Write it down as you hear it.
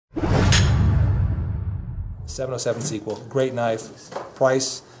707 sequel, great knife.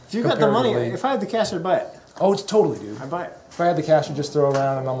 Price. If you got the money, if I had the cash, I'd buy it. Oh, it's totally, dude. I'd buy it. If I had the cash, I'd just throw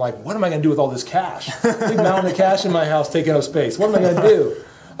around, and I'm like, what am I going to do with all this cash? Big mountain of cash in my house taking up space. What am I going to do?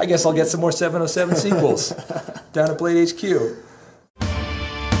 I guess I'll get some more 707 sequels down at Blade HQ.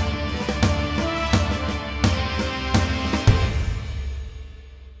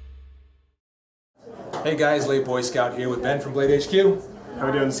 Hey guys, Late Boy Scout here with Ben from Blade HQ. How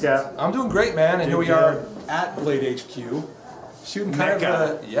we doing, Scout? I'm doing great, man, and here we are at Blade HQ, shooting kind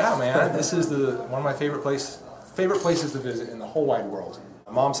of yeah, man. This is one of my favorite places to visit in the whole wide world.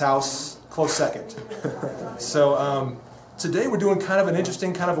 My mom's house, close second. So today we're doing kind of an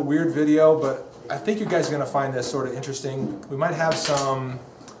interesting, kind of a weird video, but I think you guys are going to find this sort of interesting. We might have some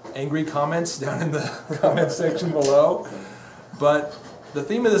angry comments down in the comment section below, but the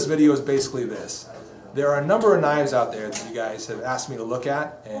theme of this video is basically this. There are a number of knives out there that you guys have asked me to look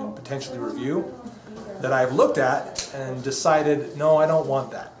at and potentially review that I've looked at and decided, no, I don't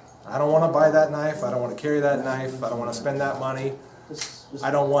want that. I don't want to buy that knife, I don't want to carry that knife, I don't want to spend that money, I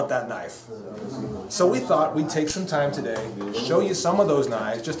don't want that knife. So we thought we'd take some time today, show you some of those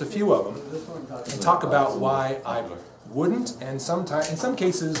knives, just a few of them, and talk about why I wouldn't, and in some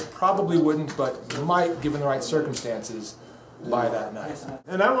cases probably wouldn't, but might, given the right circumstances, buy that knife.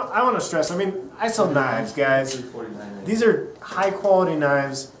 And I want to stress, I mean, I sell knives, guys. These are high quality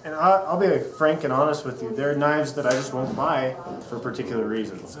knives, and I'll be frank and honest with you. They're knives that I just won't buy for particular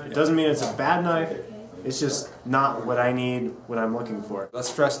reasons. It doesn't mean it's a bad knife, it's just not what I need, what I'm looking for. Let's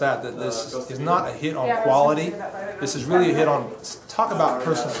stress that this is not a hit on quality. This is really a hit on, talk about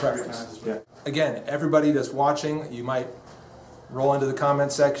personal preference. Yeah. Again, everybody that's watching, you might roll into the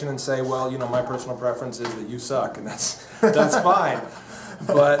comment section and say, well, you know, my personal preference is that you suck, and that's fine.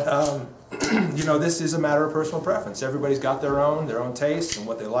 But you know, this is a matter of personal preference. Everybody's got their own taste and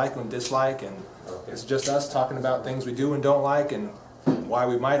what they like and dislike, and it's just us talking about things we do and don't like and why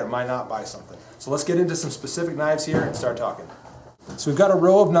we might or might not buy something. So let's get into some specific knives here and start talking. So we've got a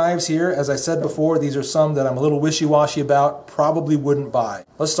row of knives here. As I said before, these are some that I'm a little wishy-washy about, probably wouldn't buy.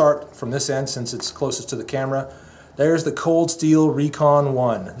 Let's start from this end since it's closest to the camera. There's the Cold Steel Recon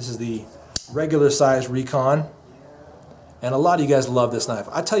 1. This is the regular size Recon. And a lot of you guys love this knife.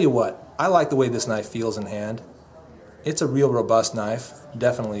 I tell you what, I like the way this knife feels in hand. It's a real robust knife,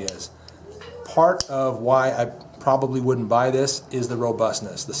 definitely is. Part of why I probably wouldn't buy this is the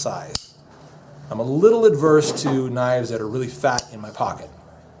robustness, the size. I'm a little adverse to knives that are really fat in my pocket.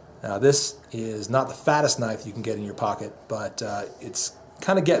 Now this is not the fattest knife you can get in your pocket, but it's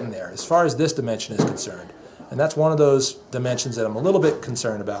kind of getting there as far as this dimension is concerned. And that's one of those dimensions that I'm a little bit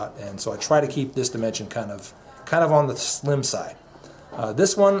concerned about, and so I try to keep this dimension kind of on the slim side.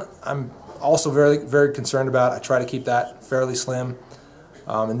 This one I'm also very concerned about. I try to keep that fairly slim,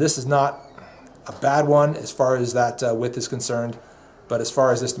 and this is not a bad one as far as that width is concerned, but as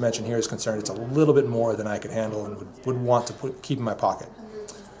far as this dimension here is concerned, it's a little bit more than I could handle and would want to keep in my pocket.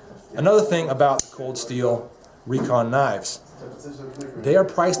 Another thing about the Cold Steel Recon knives, they are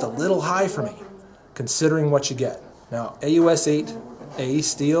priced a little high for me, considering what you get. Now, AUS 8A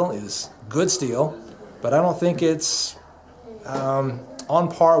steel is good steel, but I don't think it's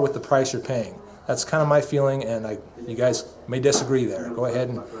on par with the price you're paying. That's kind of my feeling, and you guys may disagree there. Go ahead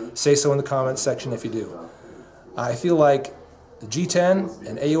and say so in the comments section if you do. I feel like the G10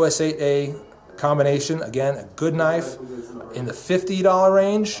 and AUS 8A combination, again, a good knife, in the $50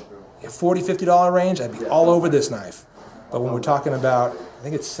 range, $40, $50 range, I'd be all over this knife. But when we're talking about, I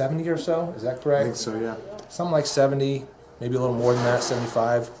think it's 70 or so, is that correct? I think so, yeah. Something like 70, maybe a little more than that,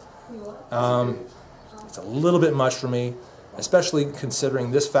 75. It's a little bit much for me, especially considering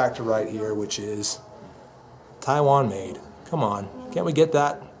this factor right here, which is Taiwan made. Come on, can't we get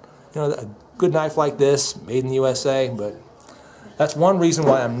that? You know, a good knife like this, made in the USA, but that's one reason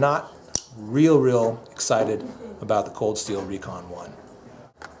why I'm not real excited about the Cold Steel Recon 1.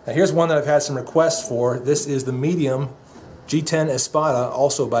 Now here's one that I've had some requests for. This is the medium G10 Espada,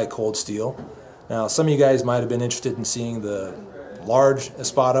 also by Cold Steel. Now some of you guys might have been interested in seeing the large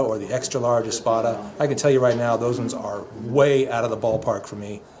Espada or the extra large Espada. I can tell you right now, those ones are way out of the ballpark for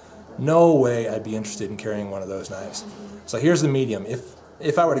me. No way I'd be interested in carrying one of those knives. So here's the medium.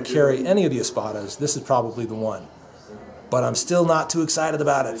 If I were to carry any of the Espadas, this is probably the one. But I'm still not too excited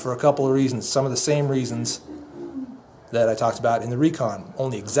about it for a couple of reasons. Some of the same reasons that I talked about in the Recon,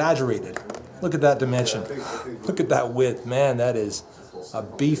 only exaggerated. Look at that dimension. Look at that width. Man, that is a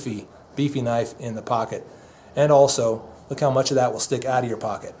beefy knife in the pocket. And also, look how much of that will stick out of your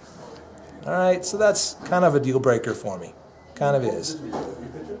pocket. Alright, so that's kind of a deal breaker for me. Kind of is.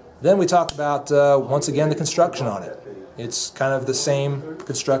 Then we talk about, once again, the construction on it. It's kind of the same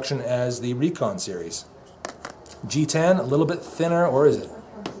construction as the Recon series. G10, a little bit thinner, or is it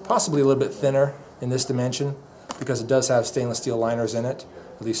possibly a little bit thinner in this dimension because it does have stainless steel liners in it,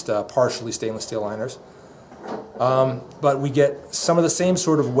 at least partially stainless steel liners. But we get some of the same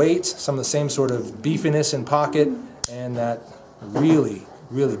sort of weight, some of the same sort of beefiness in pocket, and that really,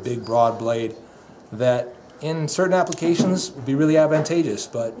 really big broad blade that in certain applications would be really advantageous,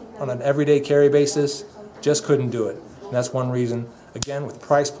 but on an everyday carry basis, just couldn't do it. And that's one reason, again, with the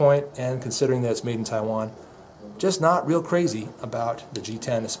price point and considering that it's made in Taiwan, just not real crazy about the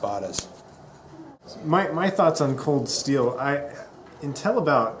G10 Espadas. My thoughts on cold steel, until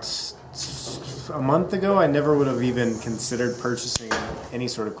about a month ago, I never would have even considered purchasing any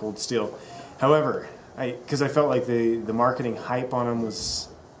sort of cold steel. However, because I felt like the marketing hype on them was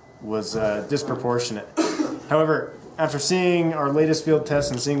disproportionate. However, after seeing our latest field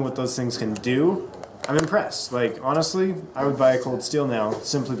tests and seeing what those things can do, I'm impressed. Like, honestly, I would buy a cold steel now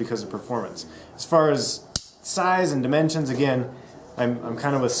simply because of performance. As far as size and dimensions, again, I'm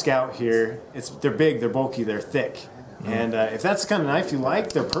kind of a scout here. They're big, they're bulky, they're thick. And if that's the kind of knife you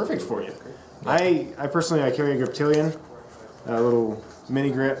like, they're perfect for you. I personally carry a Griptilian, a little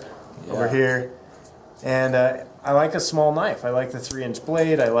mini grip over here. And I like a small knife. I like the 3-inch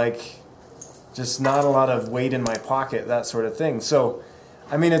blade. I like just not a lot of weight in my pocket, that sort of thing. So,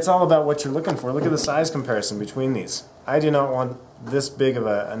 I mean, it's all about what you're looking for. Look at the size comparison between these. I do not want this big of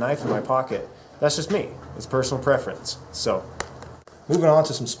a knife in my pocket. That's just me. It's personal preference. So, moving on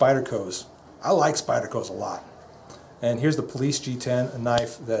to some Spydercos. I like Spydercos a lot. And here's the Police G10, a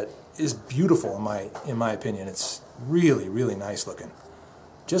knife that is beautiful in my opinion. It's really, really nice looking.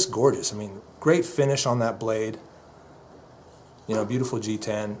 Just gorgeous. I mean, great finish on that blade. You know, beautiful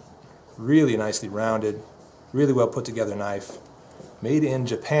G10. Really nicely rounded. Really well put together knife. Made in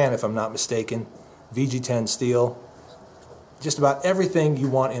Japan, if I'm not mistaken. VG10 steel. Just about everything you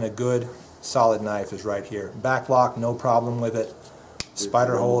want in a good, solid knife is right here. Back lock, no problem with it.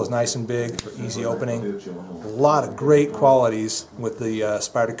 Spider hole is nice and big for easy opening. A lot of great qualities with the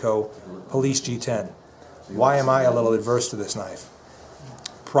Spyderco Police G10. Why am I a little adverse to this knife?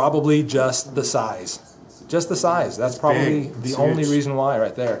 Probably just the size. Just the size. That's probably the only reason why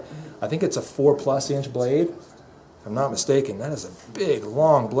right there. I think it's a 4+ inch blade. If I'm not mistaken, that is a big,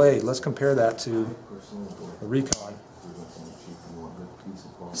 long blade. Let's compare that to the Recon.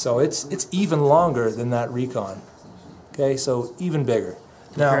 So it's even longer than that Recon. Okay, so even bigger.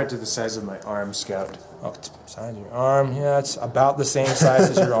 Now, compare it to the size of my arm, Scout. Oh, size of your arm? Yeah, it's about the same size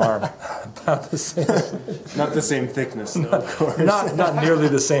as your arm. About the same. Not the same thickness, though, of course. Not nearly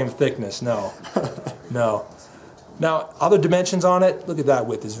the same thickness, no. No. Now, other dimensions on it, look at that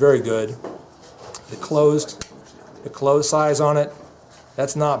width, it's very good. The closed size on it,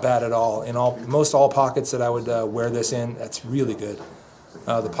 that's not bad at all. In most all pockets that I would wear this in, that's really good.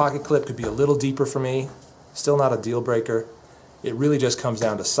 The pocket clip could be a little deeper for me. Still not a deal breaker. It really just comes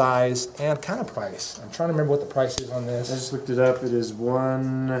down to size and kind of price. I'm trying to remember what the price is on this. I just looked it up. It is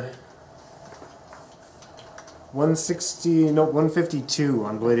 $152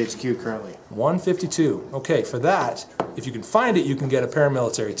 on Blade HQ currently. $152. Okay, for that, if you can find it, you can get a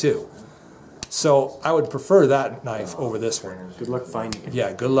paramilitary too. So I would prefer that knife over this one. Good luck finding it.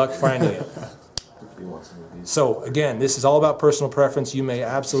 Yeah, good luck finding it. So again, this is all about personal preference. You may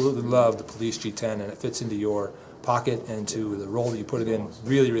absolutely love the Police G10 and it fits into your pocket and to the roll that you put it in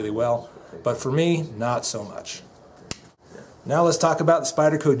really, really well. But for me, not so much. Now let's talk about the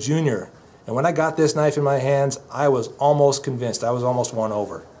Spyderco Junior. And when I got this knife in my hands, I was almost convinced. I was almost won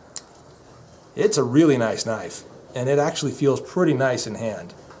over. It's a really nice knife, and it actually feels pretty nice in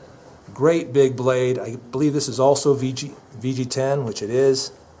hand. Great big blade. I believe this is also VG10, which it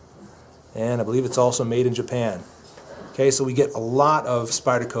is. And I believe it's also made in Japan. Okay, so we get a lot of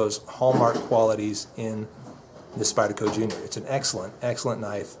Spyderco's hallmark qualities in this Spyderco Junior. It's an excellent, excellent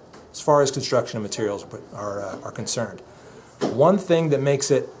knife as far as construction and materials are concerned. One thing that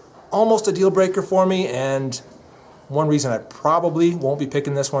makes it almost a deal breaker for me, and one reason I probably won't be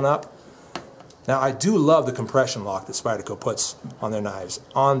picking this one up. Now, I do love the compression lock that Spyderco puts on their knives.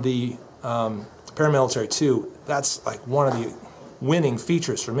 On the Paramilitary 2, that's like one of the winning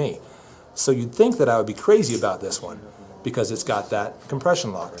features for me. So you'd think that I would be crazy about this one because it's got that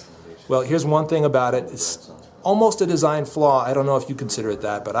compression lock. Well, here's one thing about it. It's almost a design flaw. I don't know if you consider it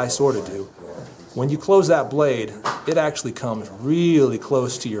that, but I sort of do. When you close that blade, it actually comes really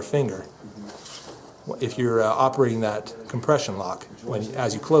close to your finger if you're operating that compression lock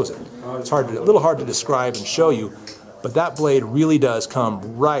as you close it. It's a little hard to describe and show you, but that blade really does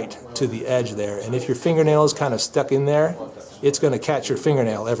come right to the edge there. And if your fingernail is kind of stuck in there, it's going to catch your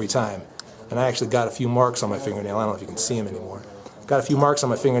fingernail every time. And I actually got a few marks on my fingernail. I don't know if you can see them anymore. Got a few marks on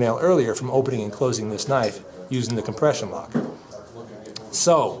my fingernail earlier from opening and closing this knife. using the compression lock.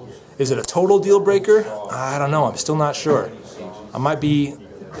 So, is it a total deal breaker? I don't know. I'm still not sure. I might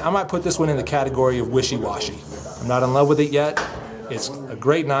put this one in the category of wishy-washy. I'm not in love with it yet. It's a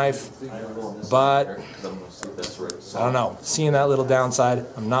great knife, but I don't know. Seeing that little downside,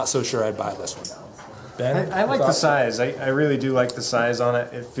 I'm not so sure I'd buy this one. Ben, I like the size. I really do like the size on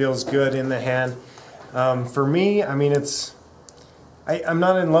it. It feels good in the hand. For me, I mean, I'm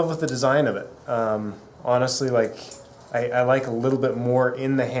not in love with the design of it. Honestly, like, I like a little bit more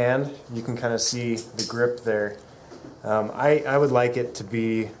in the hand. You can kind of see the grip there. I would like it to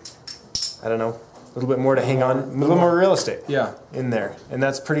be, I don't know, a little bit more to hang on, a little more real estate in there. And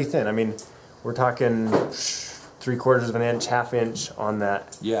that's pretty thin. I mean, we're talking 3/4 of an inch, half inch on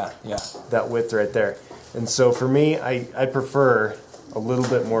that. That width right there. And so for me, I prefer a little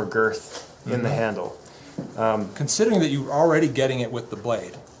bit more girth in the handle. Considering that you're already getting it with the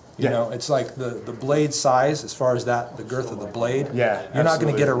blade. You know, it's like the blade size, as far as the girth of the blade, you're not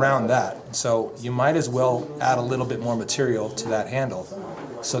going to get around that. So you might as well add a little bit more material to that handle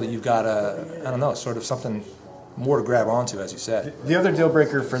so that you've got I don't know, sort of something more to grab onto, as you said. The other deal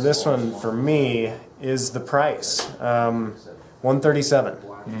breaker for this one, for me, is the price. $137.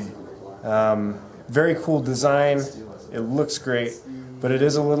 Very cool design. It looks great, but it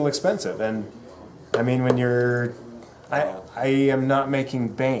is a little expensive. And I mean, when you're I am not making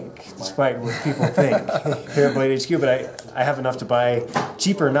bank, despite what people think here at Blade HQ, but I have enough to buy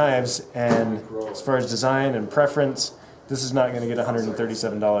cheaper knives, and as far as design and preference, this is not going to get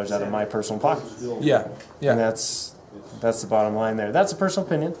 $137 out of my personal pocket. And that's the bottom line there. That's a personal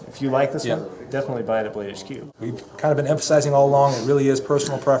opinion. If you like this one, definitely buy it at Blade HQ. We've kind of been emphasizing all along, it really is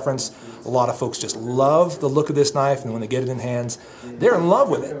personal preference. A lot of folks just love the look of this knife, and when they get it in hands, they're in love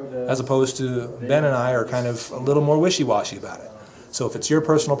with it, as opposed to Ben and I are kind of a little more wishy-washy about it. So if it's your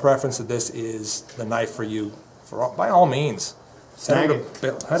personal preference that this is the knife for you, by all means, head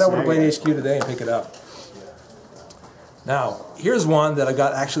over to Blade HQ today and pick it up. Now, here's one that I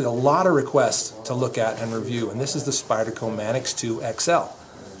got actually a lot of requests to look at and review, and this is the Spyderco Manix 2 XL.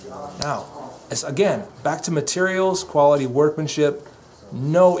 Now, again, back to materials, quality workmanship,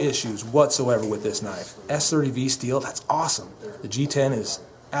 no issues whatsoever with this knife. S30V steel, that's awesome. The G10 is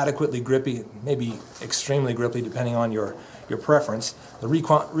adequately grippy, maybe extremely grippy depending on your preference. The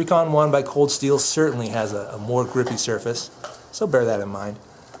Recon 1 by Cold Steel certainly has a more grippy surface, so bear that in mind.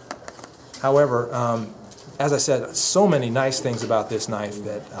 However, as I said, so many nice things about this knife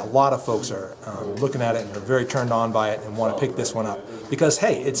that a lot of folks are looking at it and are very turned on by it and want to pick this one up. Because,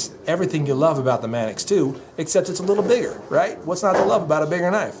 hey, it's everything you love about the Manix 2, except it's a little bigger, right? What's not to love about a bigger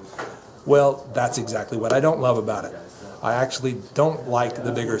knife? Well, that's exactly what I don't love about it. I actually don't like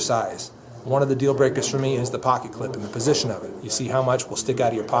the bigger size. One of the deal breakers for me is the pocket clip and the position of it. You see how much will stick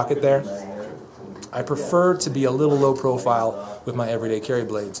out of your pocket there? I prefer to be a little low profile with my everyday carry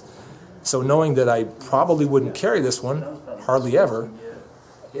blades. So knowing that I probably wouldn't carry this one, hardly ever,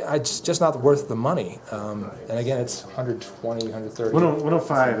 it's just not worth the money. And again, it's 120, 130.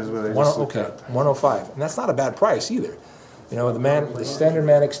 105 is what I just looked at. 105. And that's not a bad price either. You know, the standard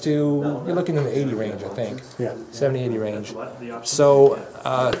Manix 2, you're looking in the 80 range, I think. 70, 80 range. So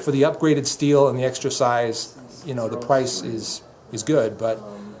for the upgraded steel and the extra size, you know, the price is good, but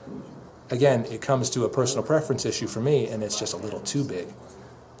again, it comes to a personal preference issue for me, and it's just a little too big.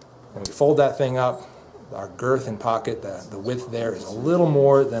 When we fold that thing up, our girth and pocket, the width there is a little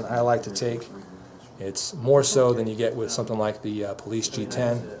more than I like to take. It's more so than you get with something like the Police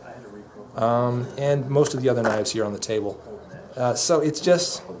G10 and most of the other knives here on the table. So it's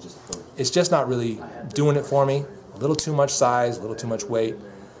just not really doing it for me. A little too much size, a little too much weight,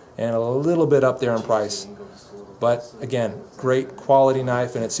 and a little bit up there in price. But again, great quality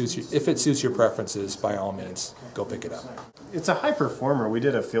knife, and if it suits your preferences, by all means, go pick it up. It's a high performer. We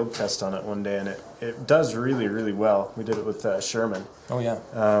did a field test on it one day, and it does really, really well. We did it with Sherman. Oh, yeah.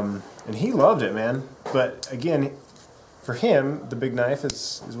 And he loved it, man. But again, for him, the big knife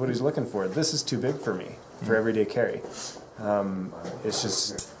is what he's looking for. This is too big for me, for everyday carry. It's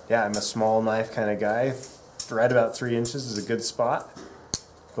just, yeah, I'm a small knife kind of guy. Right about 3 inches is a good spot.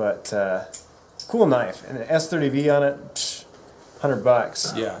 But cool knife. And an S30V on it,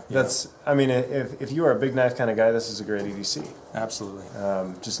 $100. Yeah. That's, I mean, if you are a big knife kind of guy, this is a great EDC. Absolutely.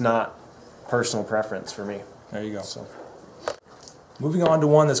 Just not personal preference for me. There you go. So, moving on to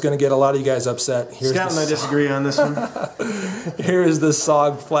one that's going to get a lot of you guys upset. Scott and I disagree on this one. Here is the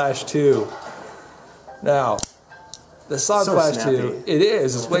SOG Flash 2. Now, the SOG Flash 2, it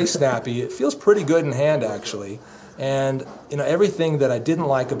is. It's way snappy. It feels pretty good in hand, actually. And, you know, everything that I didn't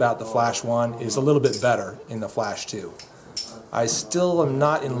like about the Flash 1 is a little bit better in the Flash 2. I still am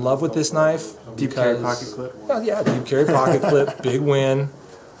not in love with this knife. Deep carry pocket clip? Well, yeah, deep carry pocket clip, big win.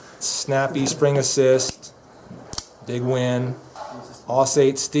 Snappy spring assist, big win.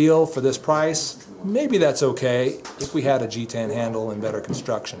 Aussate steel for this price, maybe that's okay if we had a G10 handle and better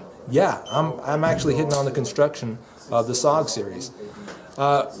construction. Yeah, I'm actually hitting on the construction of the SOG series.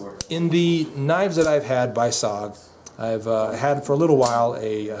 In the knives that I've had by SOG, I've had for a little while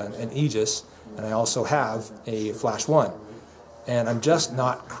an Aegis, and I also have a Flash 1. And I'm just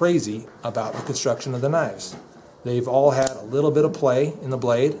not crazy about the construction of the knives. They've all had a little bit of play in the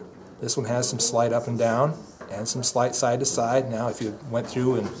blade. This one has some slight up and down and some slight side to side. Now if you went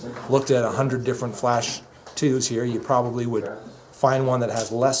through and looked at 100 different Flash 2s here, you probably would find one that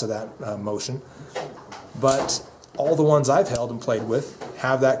has less of that motion. But all the ones I've held and played with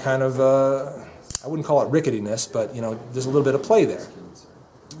have that kind of, I wouldn't call it ricketiness, but you know, there's a little bit of play there.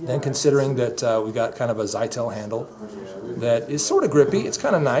 Then considering that we've got kind of a Zytel handle that is sort of grippy, it's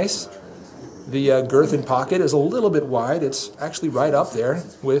kind of nice. The girth and pocket is a little bit wide. It's actually right up there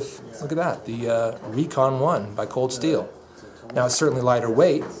with, look at that, the Recon 1 by Cold Steel. Now it's certainly lighter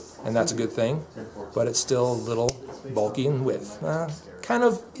weight, and that's a good thing, but it's still a little bulky in width. Kind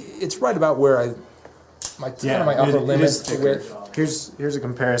of, it's right about where kind of my upper limit to width. Here's a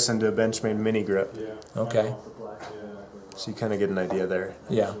comparison to a Benchmade mini grip. Okay. So you kind of get an idea there.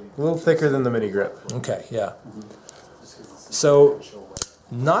 Yeah. A little thicker than the mini grip. Okay, yeah. So,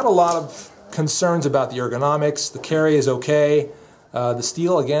 not a lot of concerns about the ergonomics. The carry is okay. The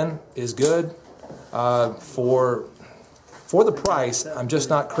steel, again, is good. For the price, I'm just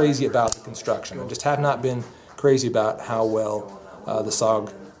not crazy about the construction. I just have not been crazy about how well the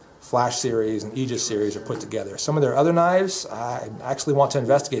SOG Flash series and Aegis series are put together. Some of their other knives, I actually want to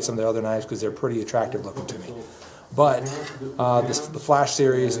investigate some of their other knives because they're pretty attractive looking to me. But the Flash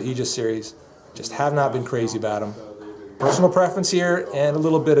series, the Aegis series, just have not been crazy about them. Personal preference here and a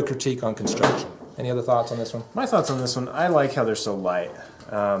little bit of critique on construction. Any other thoughts on this one? My thoughts on this one, I like how they're so light.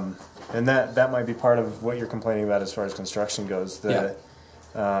 And that might be part of what you're complaining about as far as construction goes. The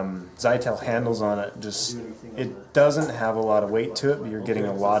Zytel handles on it, it doesn't have a lot of weight to it, but you're getting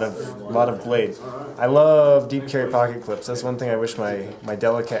a lot of blade. I love deep carry pocket clips. That's one thing I wish my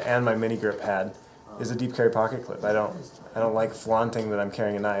Delica and my mini grip had, is a deep carry pocket clip. I don't like flaunting that I'm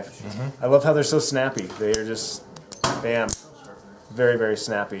carrying a knife. I love how they're so snappy. They are just, bam, very, very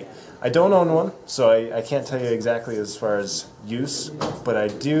snappy. I don't own one, so I can't tell you exactly as far as use, but I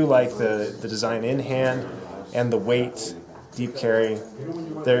do like the design in hand and the weight, deep carry.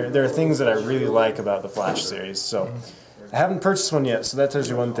 There are things that I really like about the Flash series. So I haven't purchased one yet, so that tells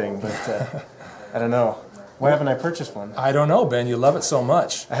you one thing, but I don't know. Why haven't I purchased one? I don't know, Ben. You love it so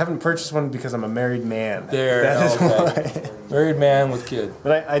much. I haven't purchased one because I'm a married man. That is why. Married man with kid.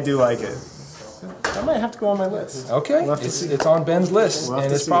 But I do like it. I might have to go on my list. Okay, it's on Ben's list,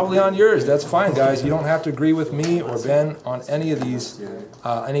 and it's probably on yours. That's fine, guys. You don't have to agree with me or Ben on any of these,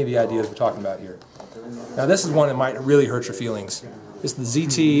 any of the ideas we're talking about here. Now, this is one that might really hurt your feelings. It's the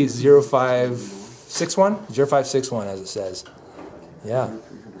ZT0561? 0561, as it says. Yeah.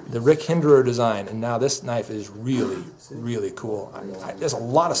 The Rick Hinderer design, and now this knife is really, really cool. There's a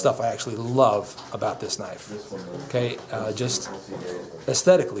lot of stuff I actually love about this knife. Okay, just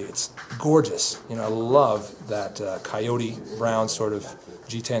aesthetically, it's gorgeous. You know, I love that coyote brown sort of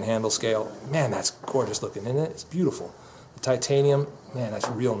G10 handle scale. Man, that's gorgeous looking, isn't it? It's beautiful. The titanium, man, that's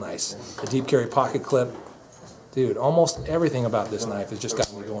real nice. The deep carry pocket clip, dude. Almost everything about this knife has just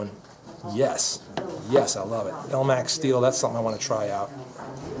got me going, yes, yes, I love it. LMAX steel, that's something I want to try out.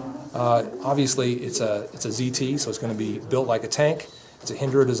 Obviously, it's a ZT, so it's going to be built like a tank. It's a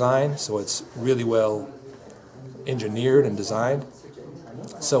Hinderer design, so it's really well engineered and designed.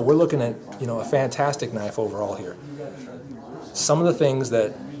 So we're looking at, you know, a fantastic knife overall here. Some of the things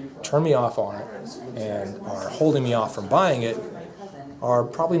that turn me off on it and are holding me off from buying it are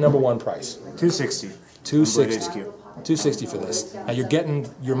probably number one price. $260. $260. $260 for this. Now you're getting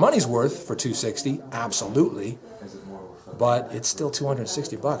your money's worth for $260, absolutely. But it's still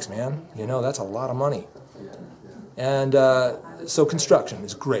 $260, man. You know, that's a lot of money. And so construction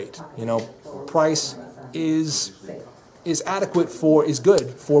is great. You know, price is adequate is good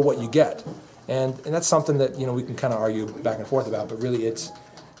for what you get. And that's something that, you know, we can kind of argue back and forth about, but really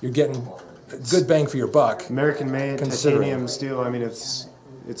you're getting a good bang for your buck. American made, titanium, steel, I mean, it's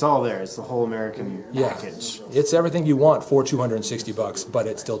all there. It's the whole American package. It's everything you want for $260, but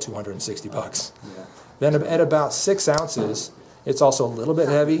it's still $260. Yeah. Then at about 6 ounces, it's also a little bit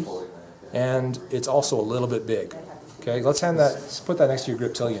heavy, and it's also a little bit big. Okay, let's put that next to your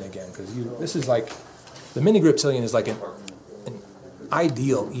Griptilian again, because this is like, the mini Griptilian is like an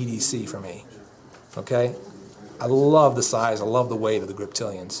ideal EDC for me. Okay, I love the size, I love the weight of the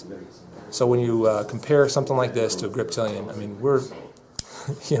Griptilians. So when you compare something like this to a Griptilian, I mean, we're,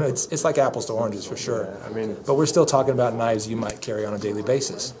 you know, it's like apples to oranges for sure. Yeah, I mean, but we're still talking about knives you might carry on a daily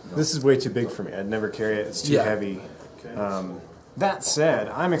basis. This is way too big for me. I'd never carry it. It's too heavy. That said,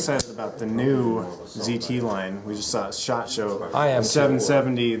 I'm excited about the new ZT line. We just saw a SHOT Show. I am.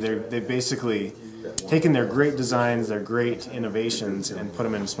 770. They've basically taken their great designs, their great innovations, and put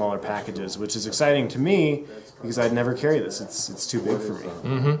them in smaller packages, which is exciting to me because I'd never carry this. It's too big for me.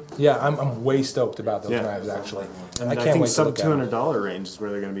 Mm-hmm. Yeah, I'm way stoked about those knives actually. And I can't think wait sub to look at $200 range is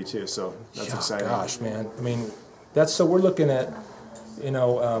where they're going to be too. So that's exciting. Gosh, man. I mean, that's so we're looking at, you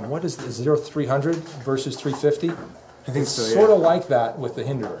know, what is the 0300 versus 350? I think so, yeah. Sort of like that with the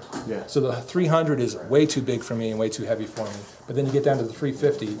Hinderer. Yeah. So the 300 is way too big for me and way too heavy for me. But then you get down to the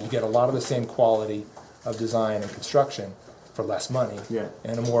 350, you get a lot of the same quality of design and construction for less money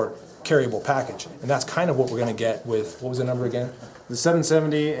and a more carryable package. And that's kind of what we're going to get with, what was the number again? The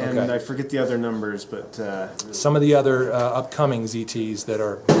 770, and I forget the other numbers, but... some of the other upcoming ZTs that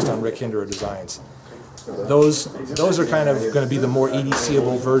are based on Rick Hinderer designs. Those are kind of going to be the more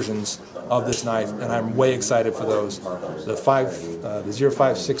EDC-able versions of this knife, and I'm way excited for those. The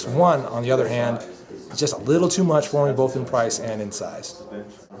 0561, on the other hand, is just a little too much for me, both in price and in size.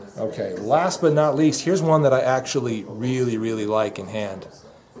 Okay, last but not least, here's one that I actually really like in hand,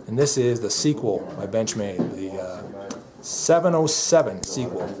 and this is the sequel by Benchmade, the 707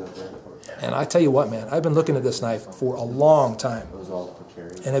 sequel. And I tell you what, man, I've been looking at this knife for a long time,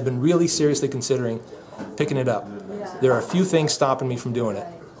 and I've been really seriously considering picking it up. There are a few things stopping me from doing it,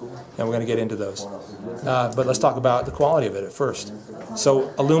 and we're going to get into those. But let's talk about the quality of it at first.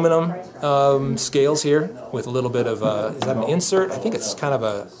 So aluminum scales here with a little bit of, is that an insert? I think it's kind of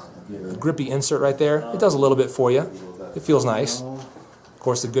a grippy insert right there. It does a little bit for you. It feels nice. Of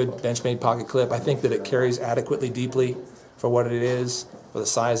course, the good Benchmade pocket clip. I think that it carries adequately deeply for what it is, for the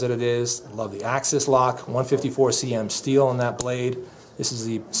size that it is. I love the axis lock, 154 cm steel on that blade. This is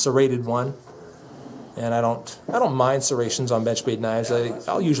the serrated one. And I don't mind serrations on Benchmade knives.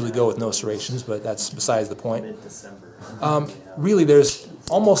 I'll usually go with no serrations, but that's besides the point. Really, there's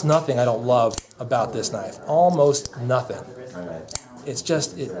almost nothing I don't love about this knife. Almost nothing. It's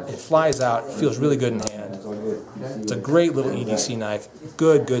just, it flies out, it feels really good in hand. It's a great little EDC knife,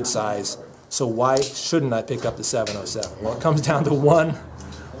 good size. So why shouldn't I pick up the 707? Well, it comes down to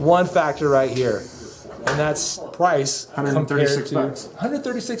one factor right here. And that's price. 136 bucks.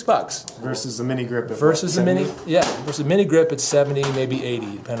 136 bucks. Versus the mini grip. Versus the mini, versus the mini grip, it's 70, maybe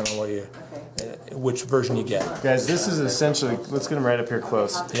 80, depending on what which version you get. Guys, this is essentially, let's get them right up here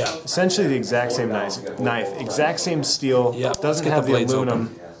close. Yeah. Essentially the exact same knife, exact same steel. Yeah. Doesn't have the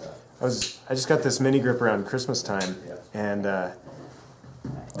aluminum. I just got this mini grip around Christmas time, and the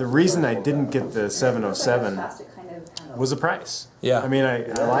reason I didn't get the 707 was the price. Yeah. I mean, I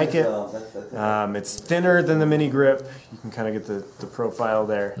like it. It's thinner than the mini grip. You can kind of get the profile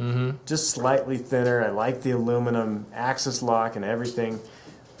there. Just slightly thinner. I like the aluminum axis lock and everything.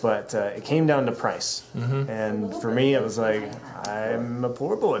 But it came down to price. And for me, it was like, I'm a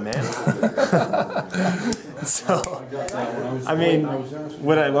poor boy, man. So, I mean,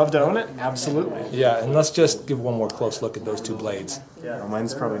 would I love to own it? Absolutely. Yeah, and let's just give one more close look at those two blades. Well,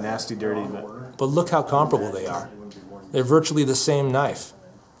 mine's probably nasty dirty, but look how comparable they are. They're virtually the same knife.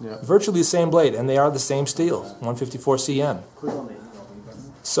 Yeah. Virtually the same blade, and they are the same steel, 154 cm.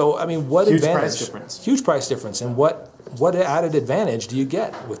 So, I mean, what huge advantage? Price difference. Huge price difference. And what added advantage do you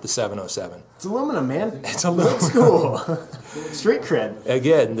get with the 707? It's aluminum, man. It's aluminum. Looks cool. Street cred.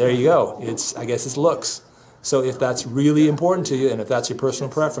 Again, there you go. I guess it's looks. So if that's really important to you, and if that's your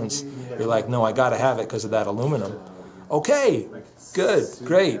personal preference, you're like, no, I got to have it because of that aluminum. Okay, good,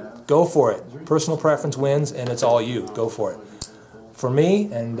 great. Go for it. Personal preference wins, and it's all you. Go for it. For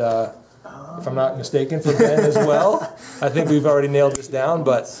me, and if I'm not mistaken, for Ben as well, I think we've already nailed this down,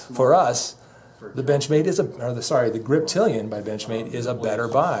 but for us, the Benchmade is the Griptilian by Benchmade is a better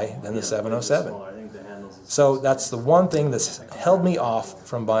buy than the 707. So that's the one thing that's held me off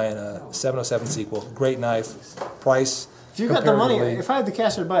from buying a 707 sequel. Great knife, price. If you got the money, if I had the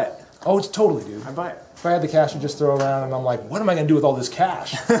cash, I'd buy it. Oh, it's totally, dude. I'd buy it. If I had the cash to just throw around, and I'm like, what am I going to do with all this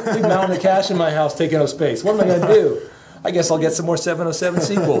cash? Big mountain of cash in my house taking up space. What am I going to do? I guess I'll get some more 707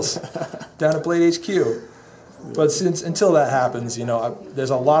 sequels down at Blade HQ. But until that happens, you know, there's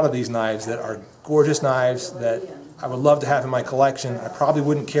a lot of these knives that are gorgeous knives that I would love to have in my collection. I probably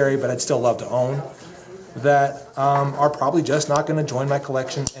wouldn't carry, but I'd still love to own. That are probably just not going to join my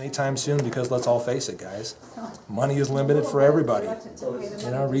collection anytime soon because let's all face it, guys. Money is limited for everybody.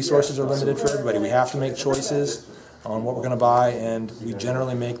 You know, resources are limited for everybody. We have to make choices on what we're going to buy, and we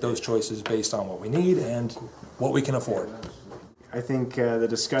generally make those choices based on what we need and what we can afford. I think the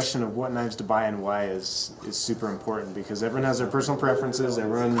discussion of what knives to buy and why is super important, because everyone has their personal preferences,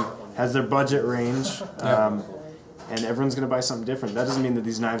 everyone has their budget range, and everyone's going to buy something different. That doesn't mean that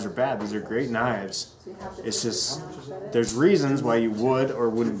these knives are bad. These are great knives. It's just there's reasons why you would or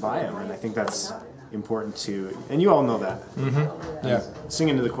wouldn't buy them, and I think that's important too. And you all know that. Mm-hmm. Yeah.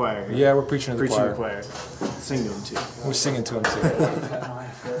 Singing to the choir here. Yeah, we're preaching to the choir. Sing to them too. We're singing to them too.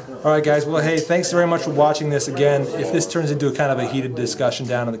 All right, guys. Well, hey, thanks very much for watching this. Again, if this turns into a kind of a heated discussion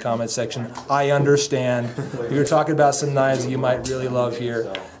down in the comment section, I understand. You're talking about some knives that you might really love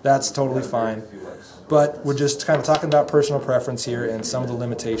here. That's totally fine. But we're just kind of talking about personal preference here and some of the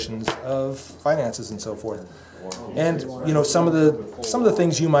limitations of finances and so forth. And you know, some of the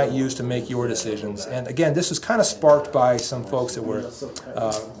things you might use to make your decisions. And again, this was kind of sparked by some folks that were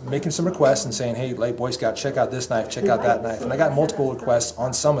making some requests and saying, hey, Late Boy Scout, check out this knife, check out that knife. And I got multiple requests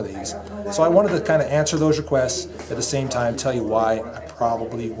on some of these. So I wanted to kind of answer those requests, at the same time tell you why I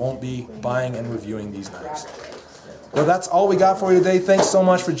probably won't be buying and reviewing these knives. Well, that's all we got for you today. Thanks so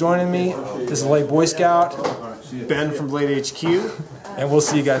much for joining me. This is Late Boy Scout. Ben from Blade HQ. And we'll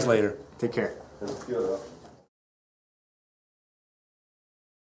see you guys later. Take care.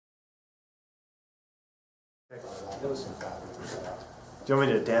 Do you want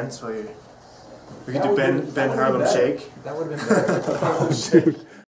me to dance while you... We could do Ben Harlem Shake. That would have been better.